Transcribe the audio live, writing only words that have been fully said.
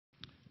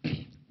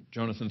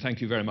Jonathan,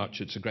 thank you very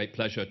much. It's a great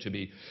pleasure to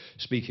be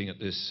speaking at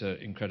this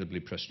incredibly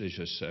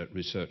prestigious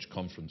research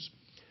conference.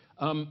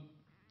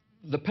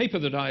 The paper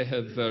that I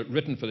have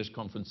written for this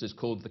conference is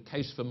called The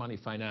Case for Money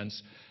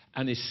Finance,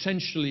 an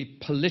essentially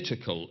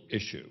political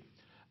issue.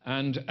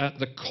 And at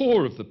the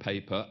core of the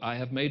paper, I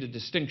have made a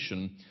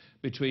distinction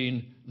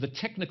between the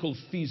technical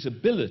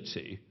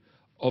feasibility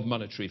of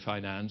monetary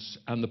finance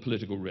and the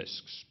political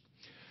risks.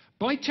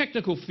 By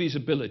technical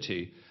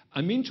feasibility,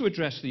 I mean to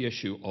address the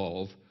issue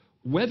of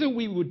whether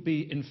we would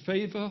be in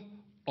favor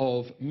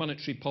of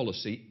monetary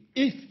policy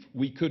if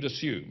we could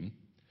assume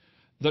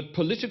that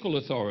political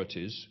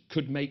authorities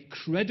could make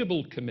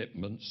credible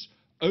commitments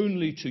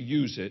only to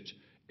use it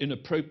in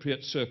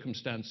appropriate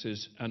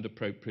circumstances and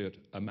appropriate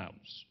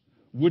amounts.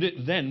 Would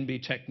it then be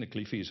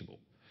technically feasible?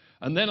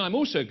 And then I'm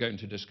also going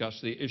to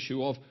discuss the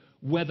issue of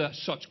whether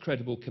such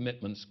credible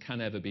commitments can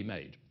ever be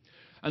made.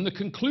 And the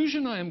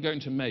conclusion I am going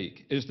to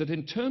make is that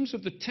in terms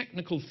of the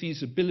technical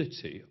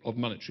feasibility of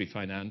monetary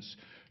finance,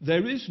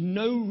 there is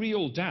no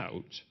real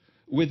doubt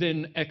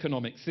within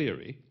economic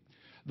theory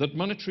that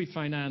monetary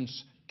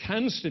finance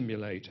can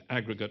stimulate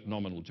aggregate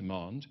nominal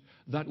demand,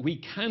 that we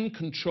can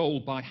control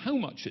by how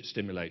much it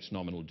stimulates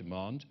nominal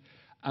demand,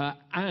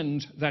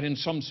 and that in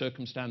some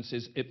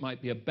circumstances it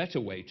might be a better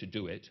way to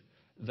do it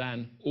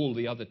than all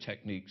the other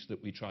techniques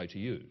that we try to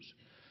use.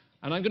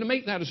 And I'm going to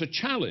make that as a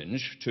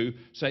challenge to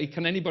say,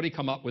 can anybody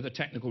come up with a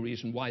technical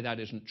reason why that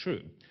isn't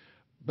true?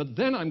 But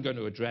then I'm going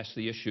to address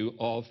the issue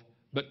of,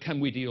 but can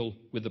we deal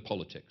with the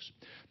politics?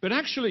 But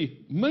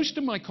actually, most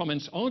of my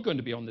comments are going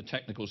to be on the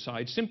technical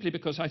side, simply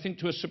because I think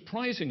to a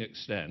surprising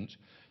extent,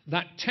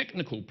 that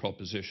technical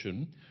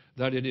proposition,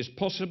 that it is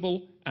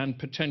possible and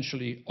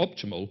potentially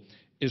optimal,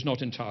 is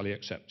not entirely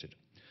accepted.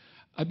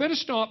 I better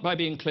start by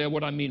being clear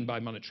what I mean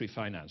by monetary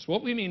finance.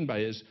 What we mean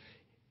by is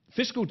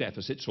fiscal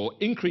deficits, or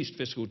increased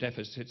fiscal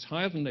deficits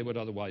higher than they would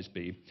otherwise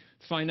be,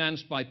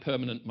 financed by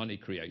permanent money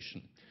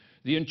creation.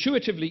 The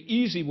intuitively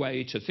easy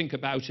way to think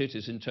about it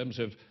is in terms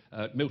of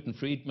Milton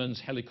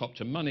Friedman's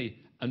helicopter money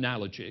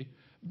analogy.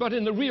 But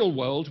in the real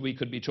world, we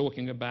could be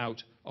talking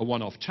about a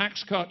one-off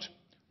tax cut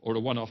or a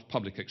one-off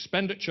public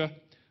expenditure,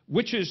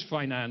 which is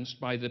financed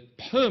by the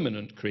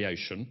permanent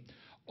creation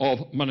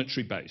of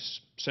monetary base,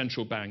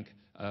 central bank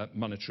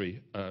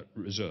monetary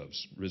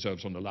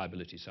reserves on the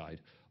liability side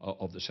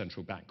of the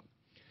central bank.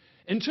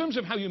 In terms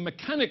of how you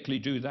mechanically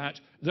do that,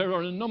 there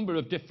are a number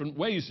of different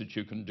ways that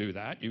you can do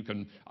that. You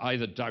can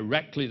either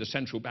directly, the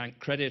central bank,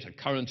 credit a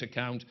current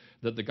account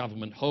that the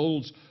government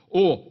holds,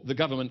 or the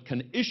government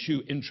can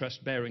issue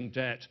interest-bearing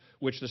debt,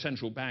 which the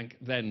central bank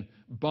then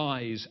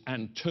buys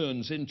and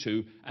turns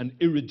into an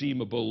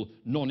irredeemable,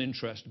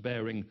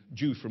 non-interest-bearing,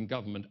 due from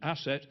government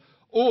asset,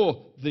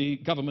 or the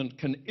government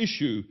can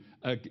issue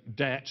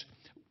debt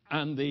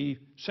and the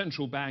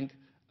central bank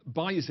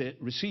buys it,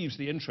 receives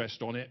the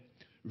interest on it,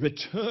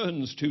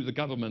 returns to the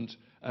government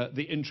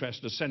the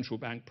interest as central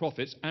bank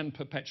profits, and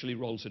perpetually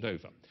rolls it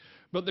over.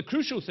 But the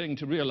crucial thing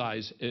to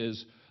realize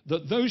is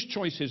that those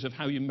choices of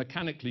how you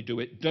mechanically do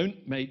it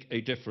don't make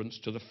a difference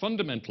to the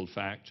fundamental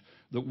fact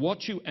that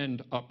what you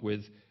end up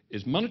with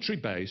is monetary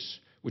base,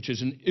 which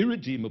is an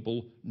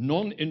irredeemable,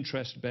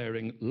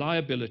 non-interest-bearing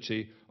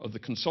liability of the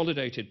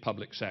consolidated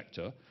public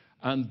sector,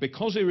 and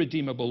because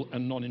irredeemable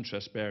and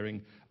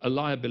non-interest-bearing, a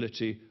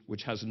liability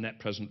which has a net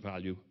present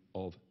value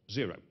of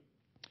 0.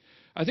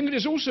 I think it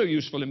is also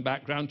useful in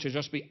background to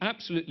just be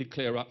absolutely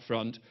clear up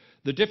front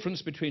the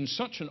difference between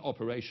such an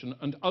operation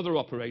and other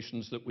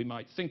operations that we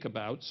might think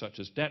about, such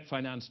as debt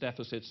finance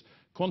deficits,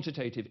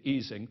 quantitative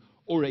easing,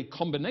 or a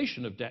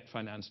combination of debt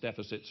finance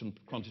deficits and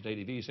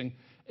quantitative easing,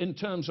 in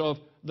terms of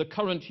the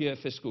current year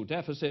fiscal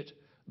deficit,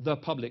 the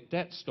public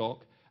debt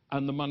stock,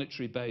 and the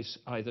monetary base,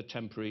 either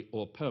temporary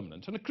or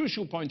permanent. And a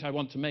crucial point I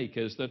want to make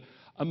is that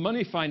a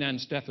money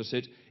finance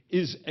deficit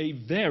is a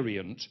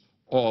variant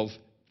of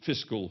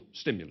fiscal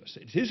stimulus.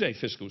 It is a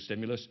fiscal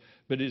stimulus,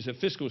 but it is a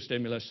fiscal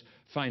stimulus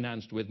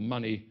financed with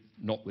money,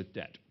 not with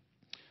debt.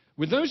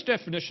 With those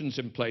definitions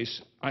in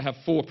place, I have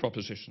 4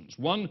 propositions.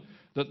 1,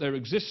 that there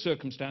exist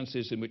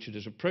circumstances in which it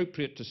is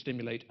appropriate to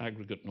stimulate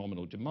aggregate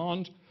nominal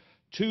demand.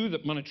 2,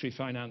 that monetary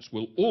finance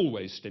will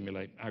always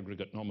stimulate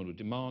aggregate nominal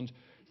demand.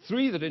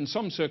 3, that in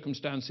some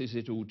circumstances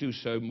it will do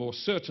so more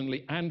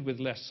certainly and with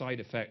less side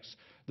effects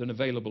than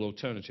available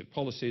alternative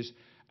policies.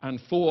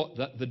 And 4,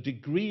 that the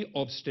degree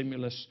of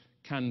stimulus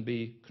can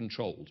be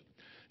controlled.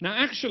 Now,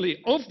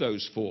 actually, of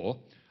those 4,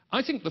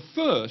 I think the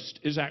first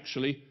is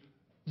actually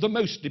the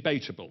most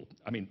debatable.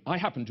 I mean, I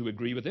happen to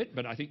agree with it,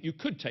 but I think you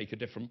could take a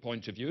different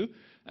point of view.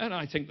 And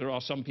I think there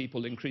are some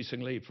people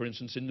increasingly, for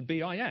instance, in the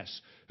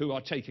BIS, who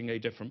are taking a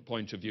different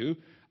point of view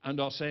and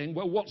are saying,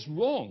 well, what's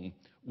wrong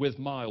with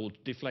mild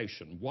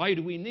deflation? Why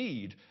do we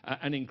need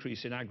an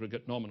increase in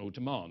aggregate nominal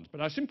demand?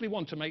 But I simply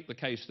want to make the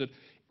case that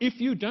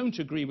if you don't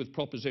agree with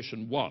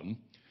proposition 1,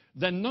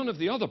 then none of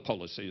the other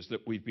policies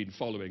that we've been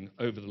following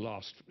over the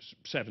last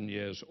 7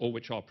 years, or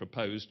which are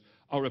proposed,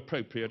 are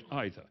appropriate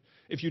either.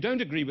 If you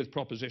don't agree with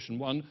proposition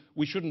 1,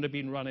 we shouldn't have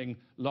been running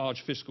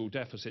large fiscal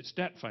deficits,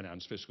 debt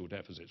finance fiscal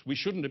deficits. We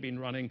shouldn't have been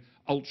running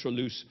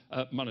ultra-loose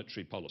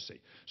monetary policy.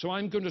 So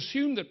I'm going to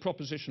assume that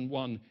proposition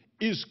 1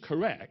 is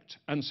correct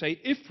and say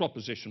if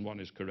proposition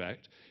 1 is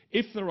correct,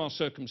 if there are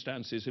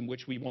circumstances in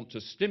which we want to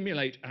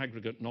stimulate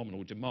aggregate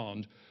nominal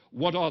demand,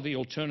 what are the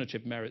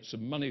alternative merits of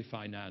money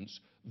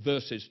finance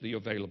versus the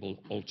available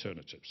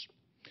alternatives?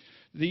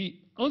 The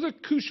other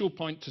crucial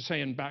point to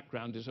say in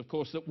background is, of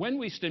course, that when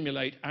we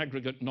stimulate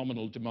aggregate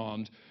nominal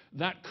demand,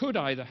 that could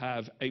either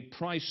have a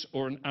price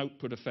or an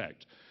output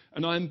effect.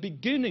 And I'm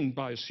beginning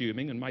by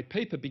assuming, and my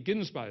paper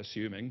begins by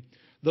assuming,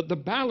 that the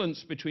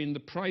balance between the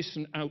price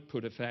and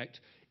output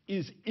effect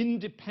is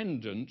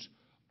independent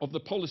of the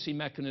policy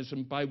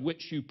mechanism by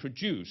which you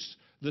produce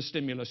the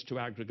stimulus to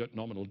aggregate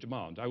nominal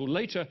demand. I will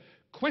later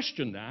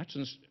question that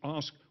and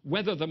ask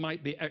whether there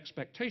might be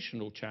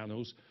expectational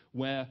channels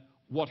where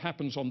what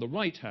happens on the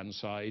right-hand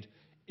side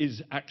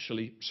is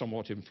actually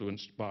somewhat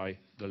influenced by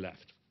the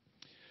left.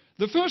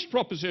 The first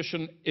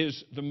proposition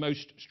is the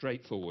most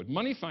straightforward.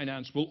 Money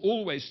finance will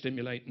always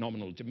stimulate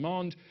nominal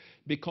demand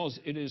because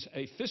it is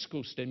a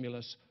fiscal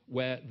stimulus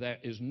where there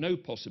is no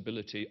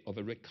possibility of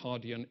a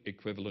Ricardian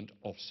equivalent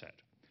offset.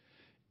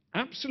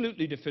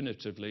 Absolutely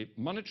definitively,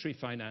 monetary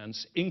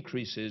finance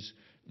increases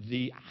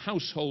the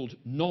household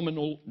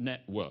nominal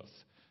net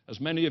worth. As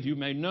many of you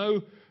may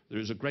know, there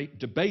is a great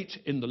debate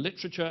in the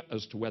literature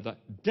as to whether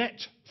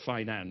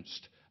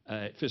debt-financed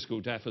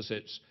fiscal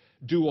deficits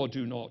do or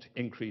do not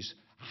increase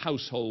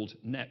household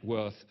net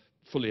worth.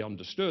 Fully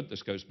understood.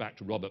 This goes back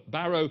to Robert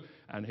Barrow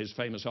and his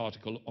famous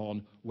article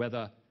on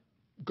whether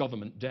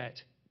government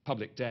debt,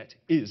 public debt,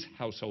 is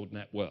household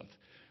net worth.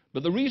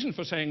 But the reason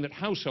for saying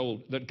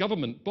that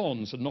government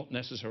bonds are not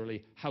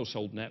necessarily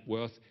household net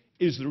worth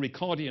is the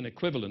Ricardian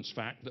equivalence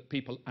fact that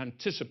people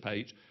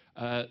anticipate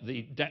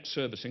the debt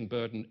servicing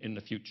burden in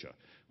the future.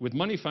 With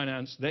money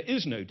finance, there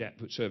is no debt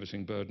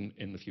servicing burden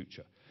in the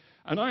future.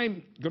 And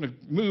I'm going to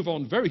move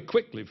on very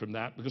quickly from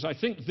that because I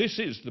think this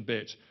is the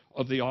bit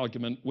of the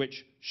argument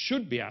which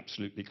should be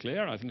absolutely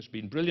clear. I think it's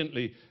been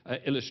brilliantly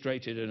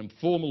illustrated in a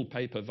formal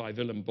paper by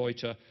Willem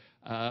Buiter,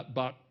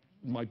 but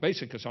my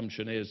basic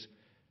assumption is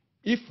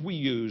if we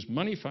use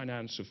money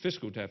finance of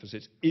fiscal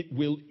deficits, it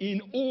will,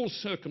 in all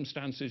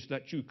circumstances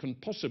that you can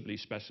possibly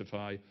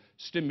specify,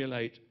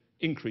 stimulate,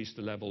 increase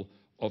the level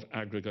of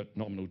aggregate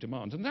nominal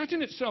demand. And that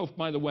in itself,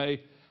 by the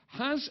way,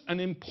 has an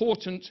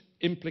important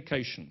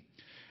implication.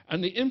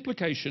 And the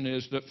implication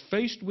is that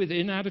faced with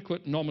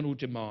inadequate nominal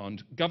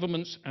demand,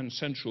 governments and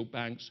central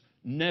banks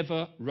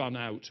never run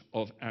out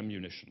of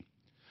ammunition.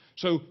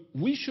 So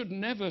we should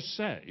never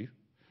say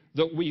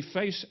that we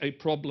face a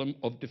problem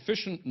of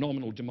deficient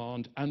nominal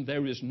demand and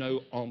there is no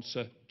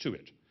answer to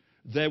it.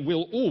 There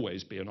will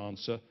always be an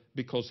answer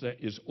because there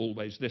is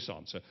always this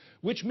answer,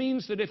 which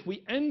means that if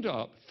we end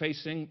up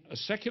facing a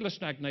secular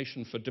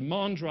stagnation for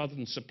demand rather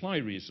than supply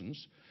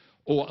reasons,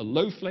 or a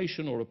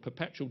lowflation or a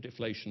perpetual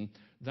deflation,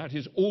 that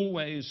is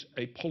always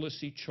a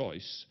policy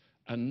choice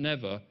and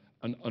never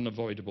an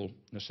unavoidable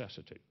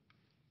necessity.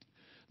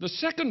 The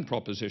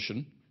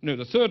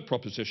third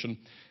proposition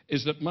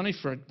is that money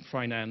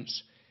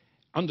finance,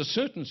 under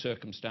certain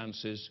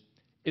circumstances,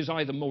 is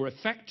either more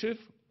effective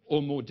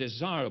or more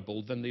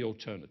desirable than the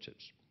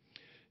alternatives.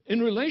 In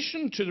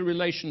relation to the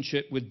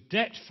relationship with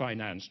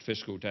debt-financed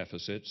fiscal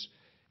deficits,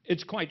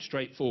 it's quite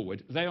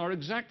straightforward. They are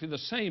exactly the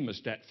same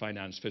as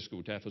debt-financed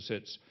fiscal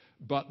deficits,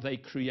 but they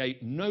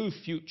create no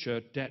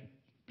future debt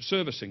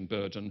servicing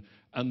burden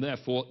and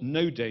therefore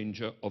no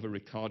danger of a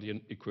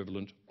Ricardian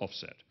equivalent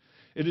offset.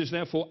 It is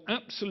therefore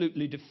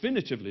absolutely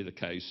definitively the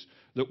case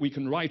that we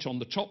can write on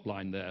the top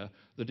line there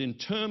that in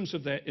terms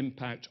of their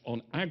impact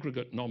on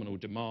aggregate nominal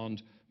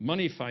demand,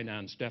 money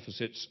finance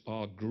deficits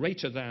are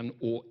greater than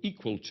or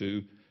equal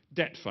to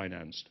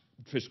debt-financed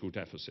fiscal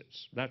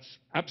deficits. That's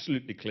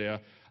absolutely clear.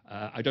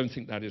 I don't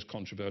think that is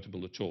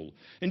controvertible at all.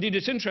 Indeed,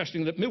 it's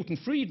interesting that Milton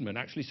Friedman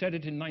actually said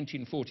it in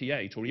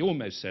 1948, or he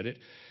almost said it.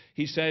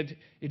 He said,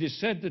 "It is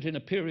said that in a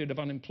period of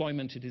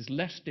unemployment it is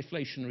less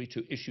deflationary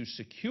to issue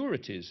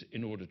securities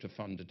in order to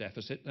fund a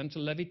deficit than to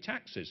levy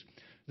taxes.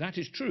 That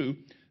is true,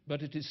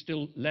 but it is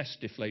still less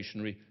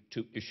deflationary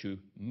to issue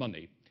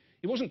money."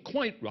 He wasn't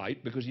quite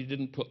right because he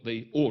didn't put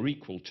the or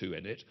equal to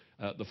in it.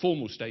 The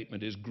formal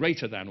statement is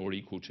greater than or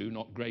equal to,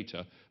 not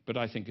greater, but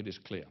I think it is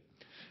clear.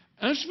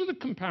 As for the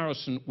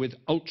comparison with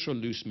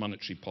ultra-loose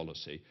monetary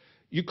policy,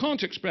 you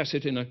can't express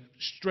it in a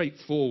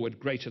straightforward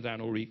greater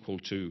than or equal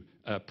to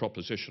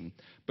proposition,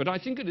 but I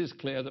think it is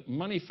clear that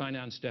money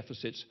finance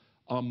deficits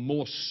are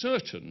more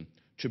certain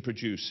to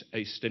produce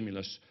a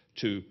stimulus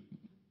to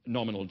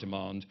nominal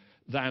demand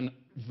than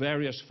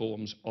various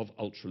forms of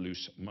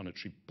ultra-loose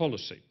monetary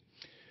policy.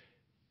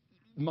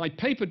 My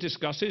paper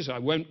discusses, I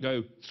won't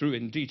go through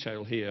in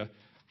detail here,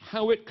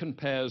 how it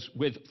compares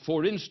with,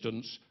 for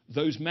instance,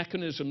 those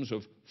mechanisms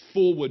of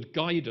forward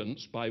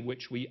guidance by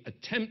which we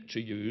attempt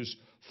to use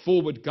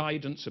forward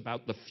guidance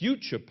about the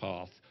future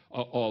path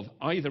of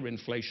either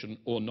inflation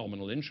or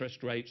nominal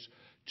interest rates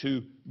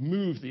to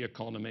move the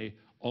economy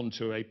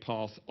onto a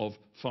path of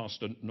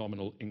faster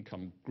nominal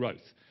income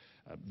growth.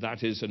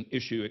 That is an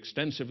issue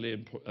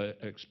extensively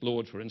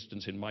explored, for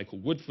instance, in Michael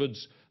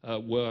Woodford's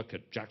work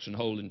at Jackson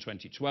Hole in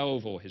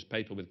 2012, or his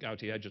paper with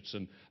Gauti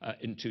Edgerton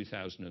in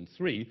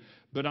 2003.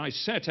 But I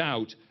set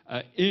out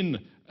in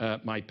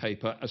my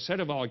paper a set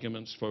of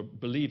arguments for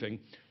believing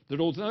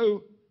that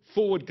although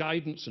forward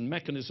guidance and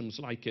mechanisms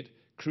like it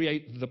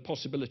create the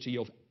possibility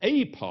of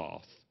a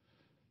path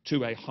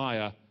to a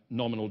higher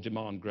nominal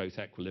demand growth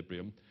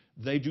equilibrium,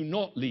 they do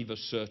not leave us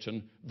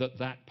certain that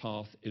that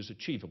path is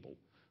achievable,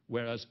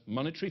 whereas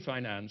monetary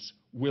finance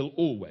will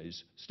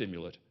always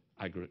stimulate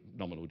aggregate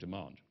nominal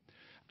demand.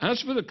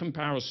 As for the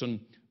comparison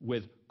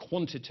with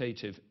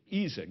quantitative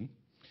easing,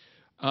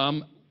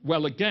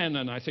 well, again,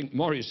 and I think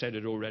Maury said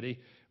it already,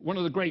 one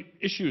of the great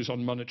issues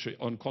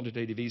on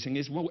quantitative easing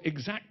is, well,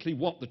 exactly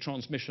what the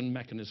transmission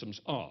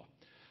mechanisms are.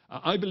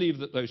 I believe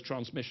that those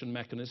transmission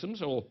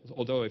mechanisms,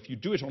 although if you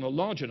do it on a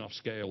large enough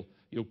scale,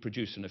 you'll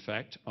produce an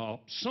effect, are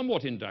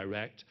somewhat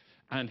indirect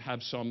and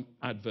have some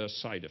adverse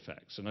side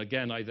effects. And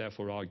again, I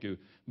therefore argue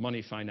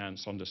money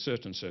finance under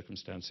certain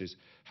circumstances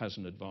has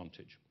an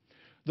advantage.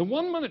 The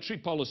one monetary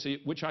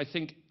policy which I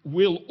think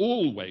will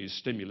always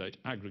stimulate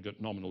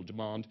aggregate nominal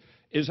demand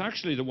is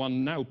actually the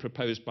one now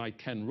proposed by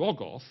Ken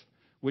Rogoff,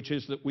 which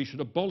is that we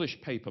should abolish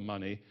paper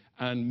money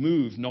and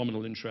move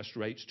nominal interest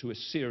rates to a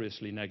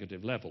seriously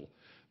negative level.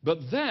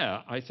 But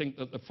there, I think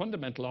that the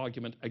fundamental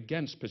argument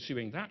against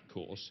pursuing that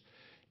course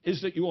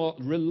is that you are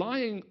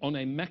relying on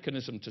a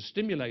mechanism to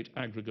stimulate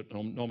aggregate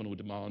nominal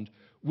demand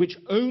which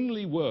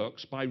only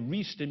works by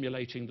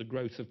re-stimulating the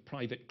growth of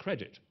private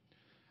credit.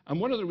 And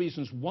one of the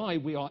reasons why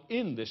we are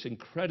in this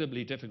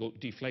incredibly difficult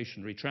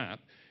deflationary trap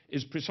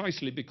is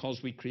precisely because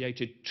we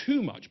created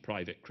too much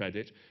private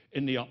credit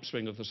in the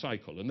upswing of the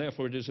cycle. And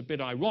therefore it is a bit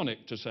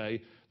ironic to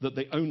say that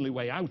the only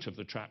way out of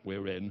the trap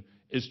we're in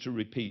is to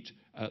repeat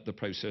the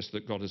process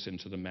that got us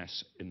into the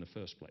mess in the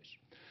first place.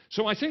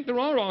 So I think there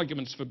are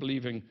arguments for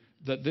believing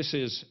that this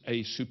is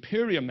a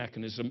superior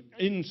mechanism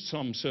in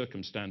some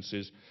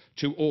circumstances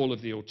to all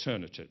of the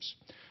alternatives.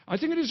 I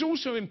think it is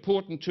also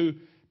important to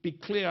be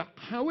clear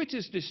how it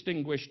is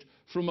distinguished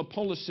from a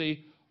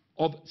policy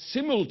of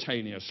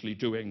simultaneously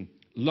doing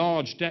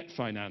large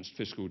debt-financed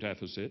fiscal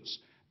deficits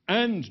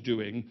and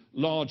doing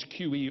large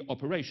QE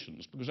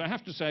operations. Because I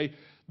have to say,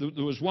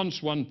 there was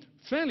once one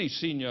fairly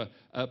senior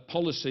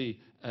policy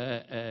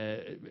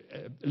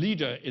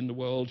leader in the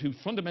world who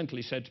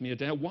fundamentally said to me,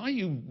 Adair, why are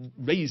you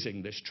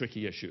raising this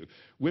tricky issue?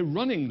 We're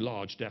running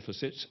large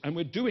deficits and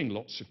we're doing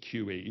lots of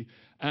QE.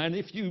 And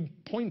if you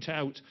point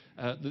out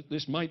that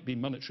this might be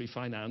monetary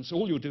finance,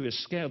 all you'll do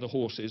is scare the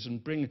horses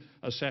and bring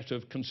a set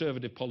of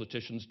conservative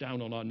politicians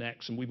down on our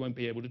necks and we won't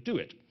be able to do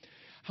it.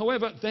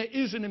 However, there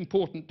is an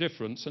important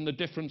difference, and the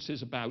difference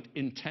is about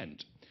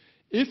intent.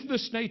 If the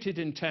stated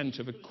intent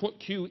of a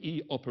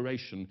QE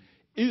operation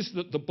is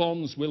that the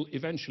bonds will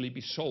eventually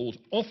be sold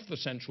off the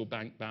central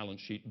bank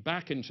balance sheet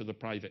back into the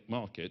private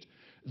market,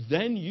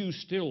 then you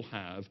still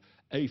have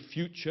a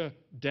future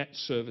debt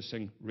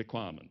servicing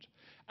requirement.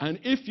 And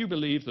if you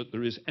believe that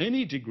there is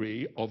any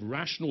degree of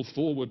rational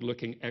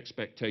forward-looking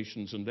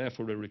expectations and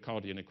therefore a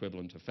Ricardian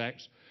equivalent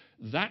effects,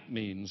 that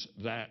means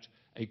that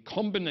a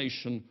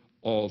combination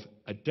of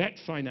a debt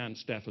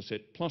finance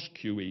deficit plus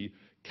QE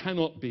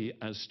cannot be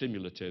as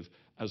stimulative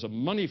as a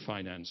money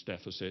finance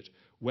deficit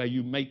where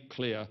you make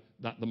clear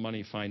that the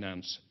money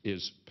finance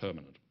is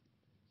permanent.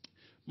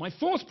 My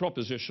fourth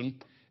proposition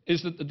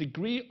is that the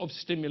degree of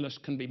stimulus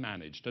can be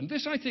managed. And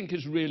this, I think,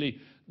 is really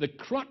the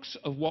crux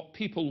of what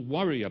people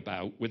worry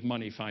about with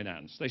money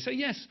finance. They say,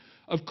 yes,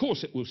 of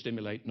course it will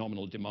stimulate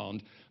nominal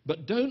demand,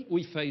 but don't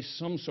we face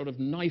some sort of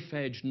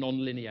knife-edge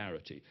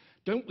non-linearity?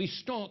 Don't we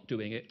start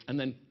doing it and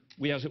then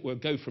we, as it were,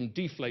 go from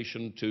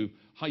deflation to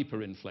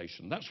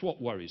hyperinflation? That's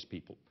what worries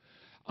people.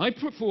 I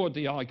put forward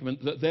the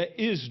argument that there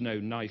is no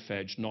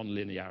knife-edge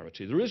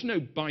non-linearity. There is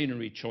no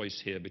binary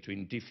choice here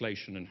between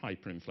deflation and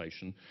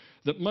hyperinflation,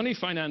 that money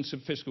finance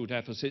of fiscal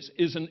deficits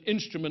is an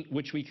instrument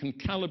which we can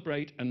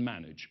calibrate and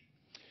manage.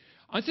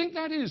 I think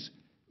that is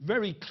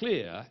very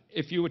clear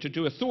if you were to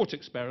do a thought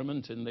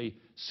experiment in the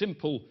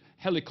simple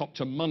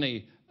helicopter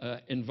money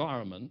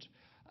environment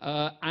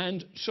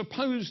and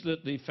suppose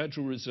that the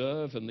Federal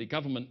Reserve and the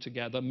government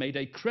together made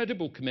a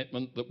credible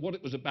commitment that what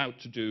it was about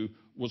to do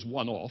was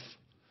one-off,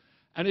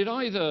 and it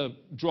either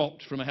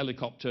dropped from a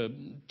helicopter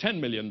 $10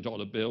 million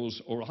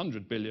bills or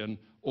 100 billion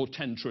or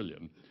 10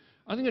 trillion.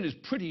 I think it is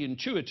pretty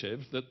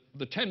intuitive that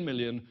the 10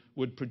 million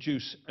would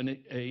produce an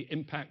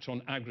impact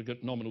on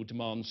aggregate nominal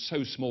demand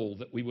so small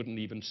that we wouldn't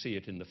even see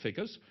it in the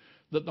figures,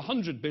 that the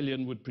 100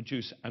 billion would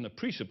produce an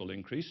appreciable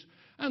increase,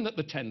 and that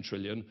the 10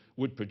 trillion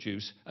would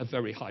produce a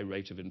very high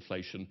rate of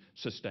inflation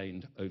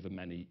sustained over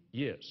many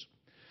years.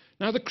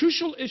 Now, the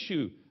crucial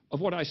issue of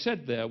what I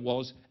said there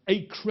was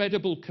a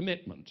credible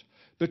commitment.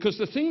 Because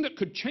the thing that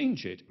could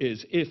change it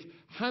is if,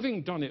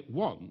 having done it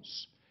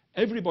once,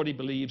 everybody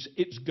believes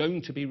it's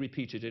going to be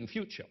repeated in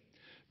future.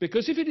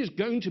 Because if it is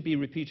going to be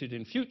repeated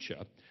in future,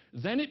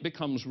 then it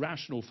becomes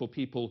rational for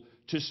people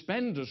to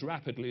spend as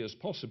rapidly as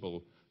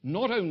possible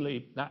not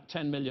only that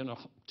 10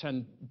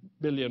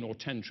 billion or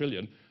 10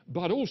 trillion,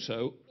 but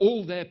also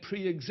all their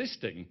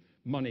pre-existing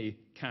money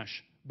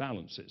cash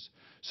balances.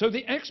 So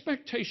the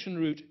expectation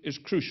route is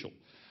crucial.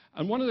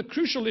 And one of the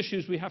crucial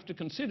issues we have to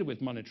consider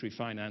with monetary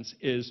finance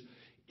is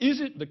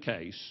it the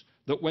case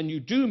that when you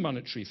do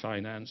monetary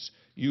finance,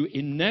 you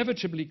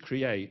inevitably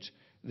create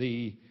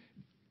the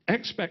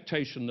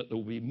expectation that there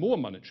will be more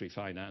monetary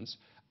finance,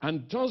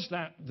 and does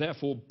that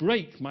therefore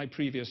break my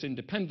previous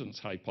independence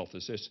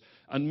hypothesis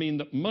and mean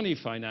that money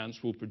finance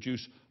will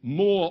produce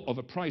more of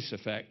a price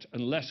effect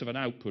and less of an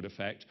output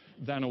effect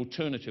than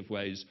alternative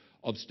ways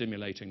of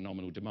stimulating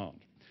nominal demand?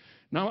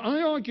 Now,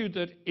 I argued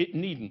that it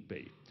needn't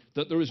be,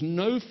 that there is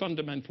no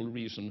fundamental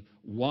reason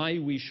why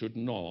we should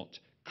not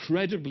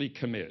credibly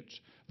commit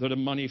that a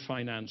money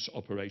finance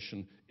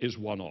operation is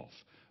one-off.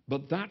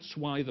 But that's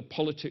why the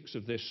politics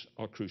of this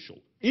are crucial.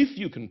 If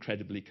you can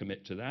credibly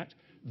commit to that,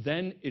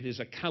 then it is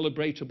a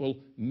calibratable,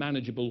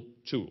 manageable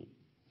tool.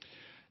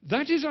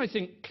 That is, I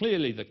think,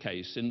 clearly the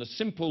case in the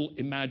simple,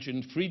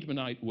 imagined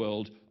Friedmanite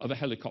world of a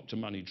helicopter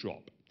money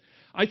drop.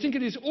 I think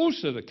it is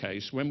also the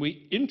case when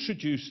we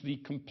introduce the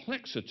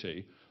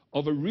complexity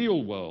of a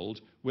real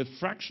world with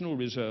fractional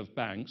reserve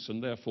banks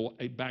and therefore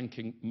a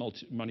banking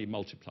money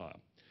multiplier.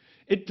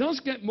 It does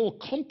get more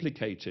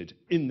complicated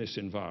in this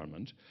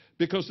environment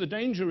because the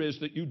danger is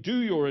that you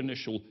do your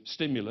initial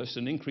stimulus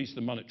and increase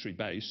the monetary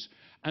base,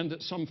 and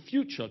at some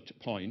future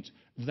point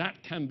that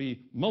can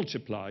be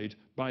multiplied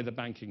by the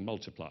banking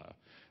multiplier.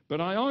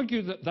 But I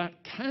argue that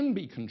that can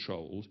be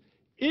controlled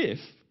if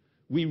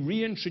we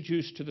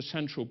reintroduce to the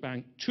central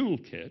bank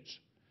toolkit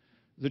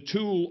the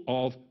tool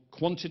of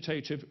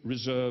quantitative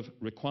reserve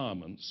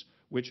requirements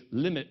which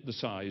limit the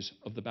size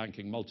of the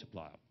banking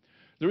multiplier.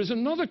 There is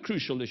another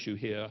crucial issue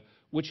here,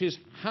 which is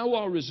how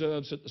are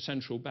reserves at the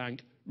central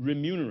bank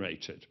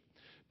remunerated?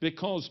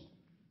 Because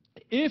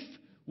if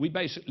we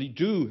basically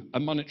do a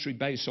monetary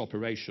base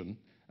operation,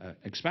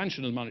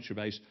 expansion of the monetary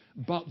base,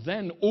 but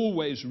then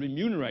always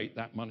remunerate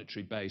that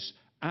monetary base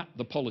at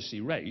the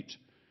policy rate,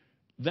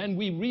 then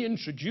we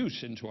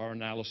reintroduce into our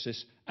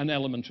analysis an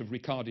element of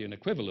Ricardian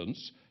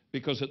equivalence,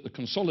 because at the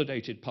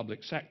consolidated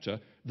public sector,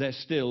 there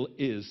still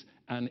is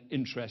an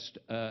interest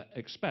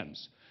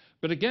expense.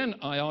 But again,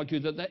 I argue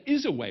that there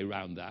is a way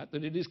around that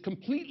it is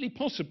completely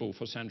possible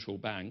for central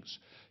banks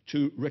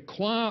to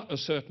require a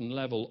certain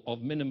level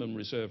of minimum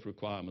reserve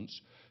requirements,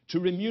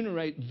 to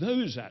remunerate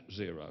those at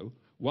zero,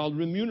 while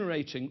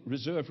remunerating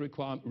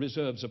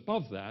reserves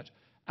above that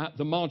at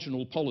the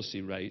marginal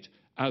policy rate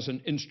as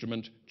an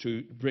instrument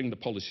to bring the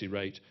policy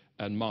rate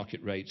and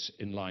market rates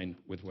in line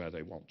with where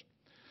they want.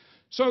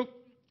 So,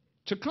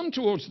 to come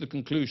towards the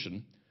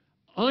conclusion,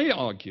 I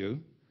argue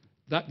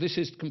that this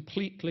is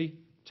completely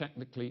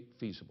technically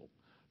feasible,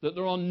 that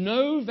there are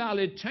no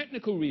valid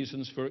technical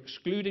reasons for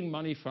excluding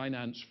money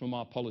finance from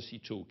our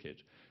policy toolkit,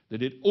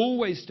 that it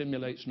always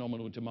stimulates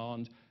nominal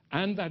demand,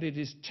 and that it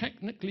is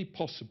technically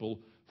possible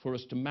for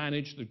us to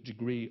manage the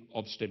degree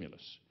of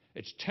stimulus.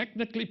 It's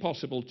technically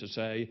possible to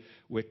say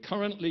we've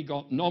currently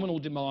got nominal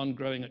demand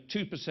growing at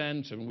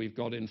 2% and we've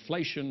got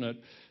inflation at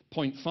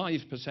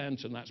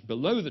 0.5%, and that's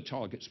below the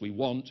targets we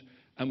want,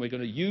 and we're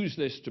going to use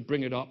this to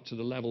bring it up to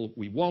the level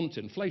we want,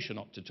 inflation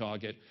up to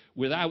target,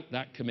 without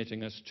that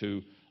committing us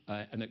to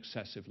an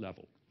excessive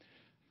level.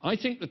 I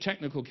think the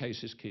technical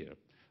case is clear,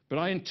 but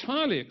I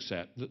entirely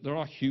accept that there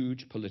are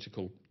huge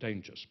political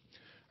dangers.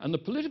 And the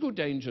political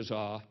dangers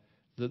are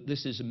that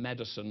this is a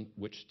medicine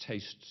which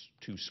tastes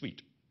too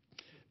sweet,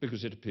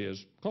 because it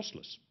appears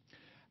costless.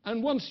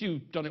 And once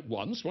you've done it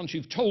once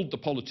you've told the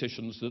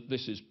politicians that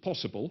this is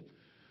possible,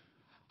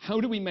 how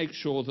do we make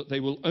sure that they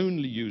will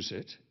only use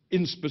it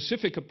in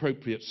specific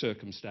appropriate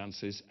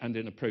circumstances and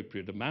in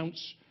appropriate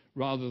amounts,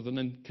 rather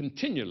than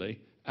continually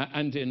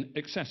and in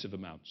excessive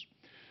amounts?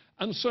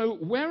 And so,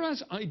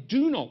 whereas I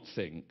do not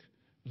think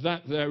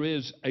that there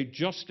is a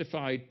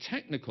justified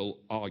technical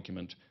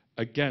argument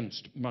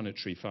against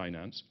monetary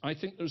finance, I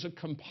think there's a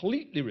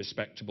completely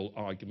respectable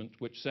argument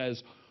which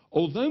says,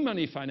 although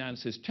money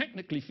finance is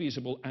technically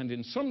feasible and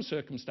in some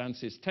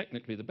circumstances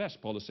technically the best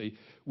policy,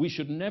 we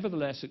should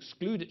nevertheless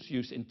exclude its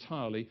use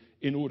entirely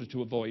in order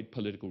to avoid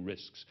political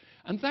risks.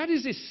 And that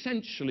is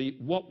essentially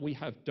what we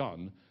have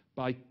done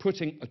by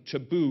putting a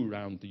taboo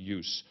around the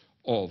use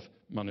of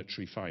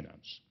monetary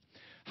finance.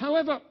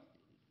 However,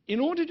 in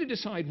order to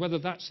decide whether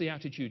that's the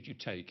attitude you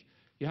take,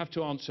 you have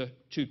to answer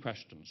two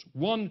questions.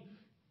 One,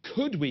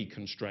 could we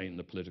constrain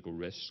the political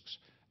risks?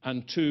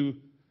 And two,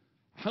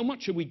 how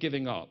much are we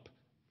giving up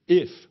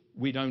if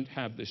we don't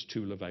have this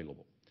tool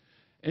available?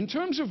 In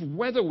terms of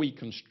whether we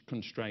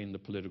constrain the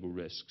political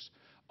risks,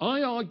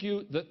 I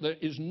argue that there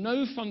is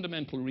no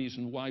fundamental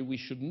reason why we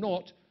should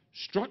not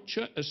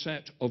structure a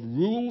set of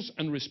rules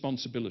and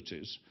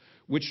responsibilities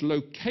which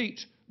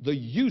locate the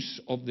use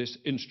of this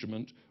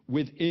instrument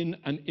within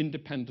an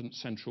independent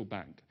central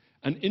bank,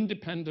 an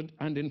independent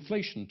and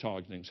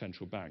inflation-targeting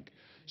central bank.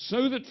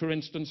 So that, for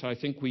instance, I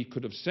think we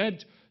could have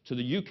said to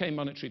the UK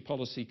Monetary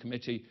Policy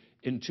Committee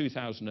in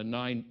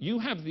 2009, you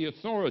have the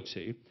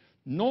authority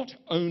not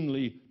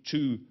only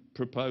to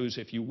propose,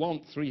 if you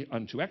want,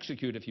 and to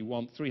execute, if you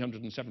want,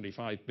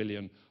 375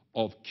 billion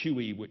of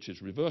QE, which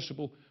is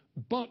reversible,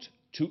 but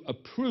to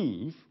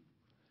approve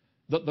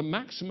that the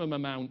maximum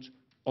amount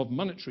of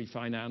monetary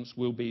finance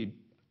will be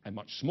a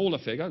much smaller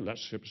figure,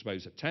 let's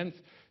suppose a tenth,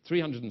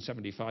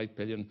 375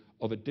 billion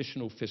of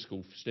additional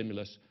fiscal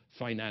stimulus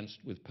financed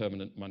with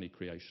permanent money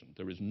creation.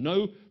 There is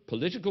no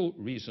political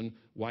reason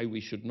why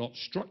we should not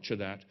structure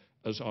that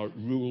as our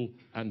rule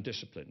and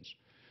disciplines.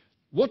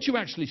 What you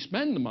actually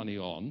spend the money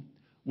on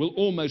will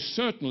almost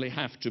certainly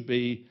have to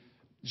be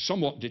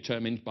somewhat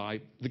determined by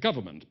the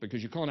government,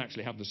 because you can't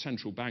actually have the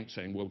central bank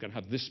saying, well, we're going to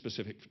have this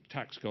specific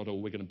tax cut or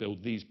we're going to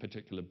build these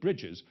particular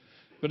bridges.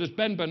 But as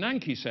Ben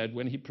Bernanke said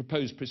when he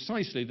proposed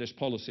precisely this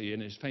policy in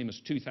his famous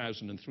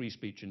 2003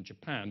 speech in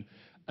Japan,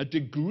 a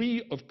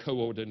degree of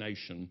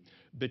coordination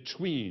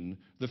between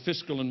the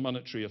fiscal and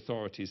monetary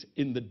authorities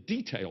in the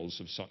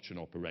details of such an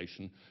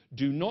operation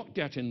do not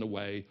get in the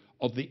way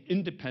of the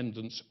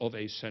independence of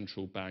a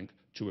central bank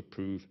to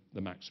approve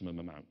the maximum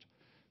amount.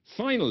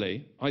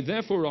 Finally, I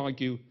therefore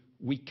argue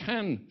we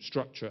can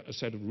structure a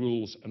set of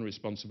rules and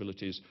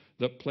responsibilities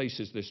that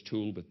places this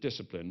tool with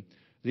discipline.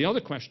 The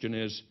other question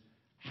is,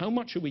 how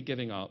much are we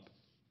giving up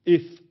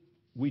if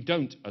we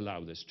don't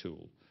allow this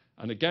tool?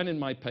 And again, in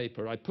my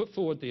paper, I put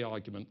forward the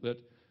argument that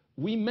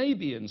we may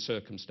be in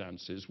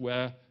circumstances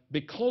where,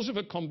 because of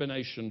a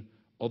combination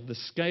of the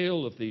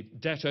scale of the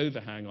debt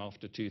overhang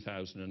after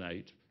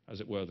 2008, as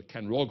it were, the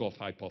Ken Rogoff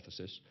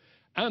hypothesis,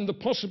 and the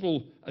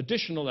possible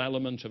additional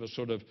element of a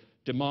sort of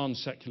demand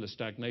secular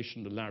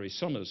stagnation, the Larry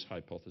Summers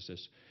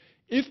hypothesis,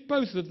 if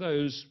both of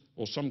those,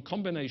 or some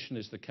combination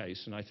is the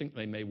case, and I think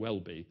they may well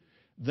be,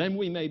 then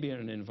we may be in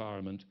an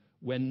environment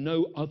where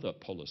no other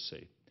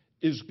policy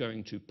is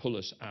going to pull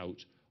us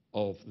out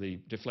of the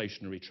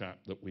deflationary trap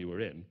that we were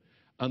in,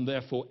 and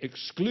therefore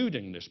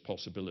excluding this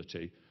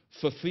possibility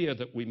for fear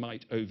that we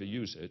might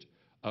overuse it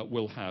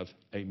will have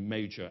a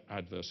major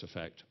adverse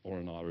effect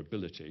on our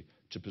ability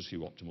to pursue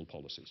optimal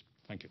policies.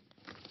 Thank you.